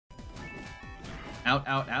Out,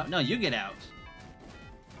 out, out. No, you get out.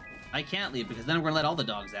 I can't leave because then we're gonna let all the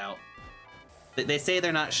dogs out. They say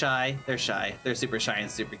they're not shy. They're shy. They're super shy and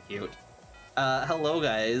super cute. Hello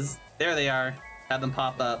guys. There they are. Have them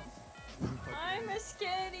pop up. I'm a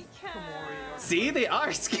scaredy cat. See, they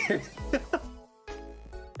are scared.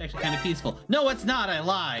 Actually kind of peaceful. No, it's not. I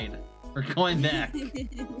lied. We're going back.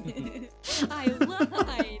 I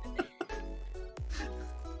lied.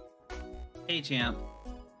 Hey champ.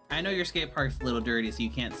 I know your skate park's a little dirty, so you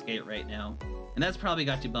can't skate right now. And that's probably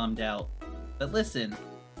got you bummed out. But listen,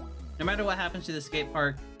 no matter what happens to the skate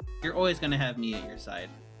park, you're always gonna have me at your side.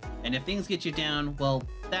 And if things get you down, well,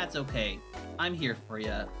 that's okay. I'm here for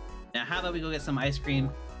you. Now how about we go get some ice cream,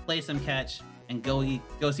 play some catch, and go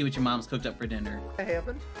see what your mom's cooked up for dinner. What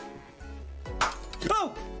happened?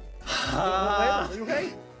 Oh! You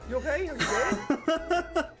okay? You okay? Are you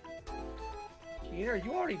dead? Keenan, are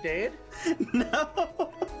you already dead?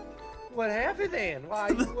 No! What happened then?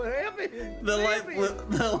 Why? What happened?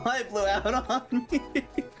 The light blew out on me.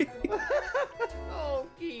 Oh,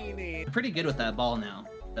 Keenan. I'm pretty good with that ball now,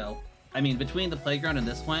 so. I mean, between the playground and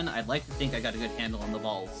this one, I'd like to think I got a good handle on the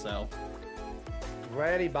balls, so.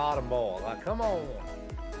 Ready bottom ball. Like, come on.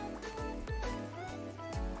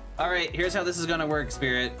 Alright, here's how this is gonna work,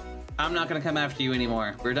 Spirit. I'm not gonna come after you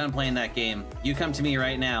anymore. We're done playing that game. You come to me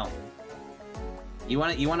right now. You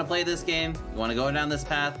wanna play this game? You wanna go down this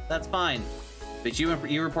path? That's fine. But you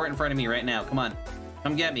report in front of me right now. Come on.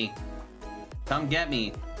 Come get me. Come get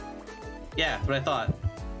me. Yeah, that's what I thought.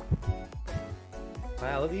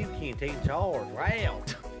 Wow, look at you, Keenan, taking charge. Wow.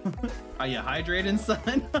 Are you hydrating,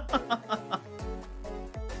 son?